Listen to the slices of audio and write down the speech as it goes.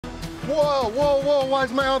Whoa, whoa, whoa, why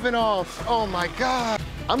is my oven off? Oh my God,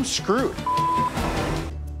 I'm screwed.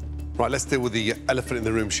 Right, let's deal with the elephant in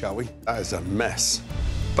the room, shall we? That is a mess.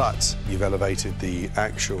 But you've elevated the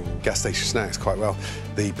actual gas station snacks quite well.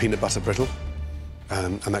 The peanut butter brittle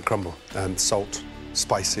and that crumble. And salt,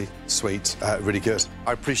 spicy, sweet, really good.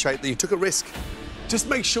 I appreciate that you took a risk. Just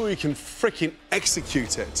make sure you can freaking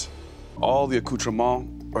execute it. All the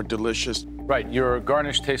accoutrements are delicious. Right, your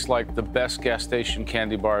garnish tastes like the best gas station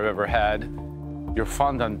candy bar I've ever had. Your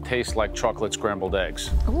fondant tastes like chocolate scrambled eggs.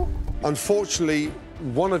 Ooh. Unfortunately,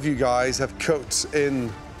 one of you guys have cooked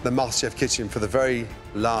in the Masterchef kitchen for the very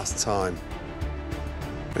last time.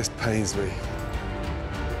 This pains me.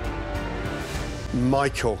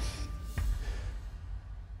 Michael.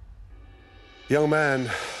 Young man,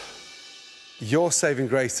 your saving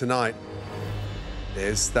grace tonight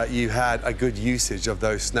is that you had a good usage of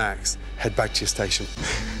those snacks. Head back to your station.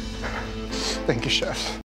 Thank you, Chef.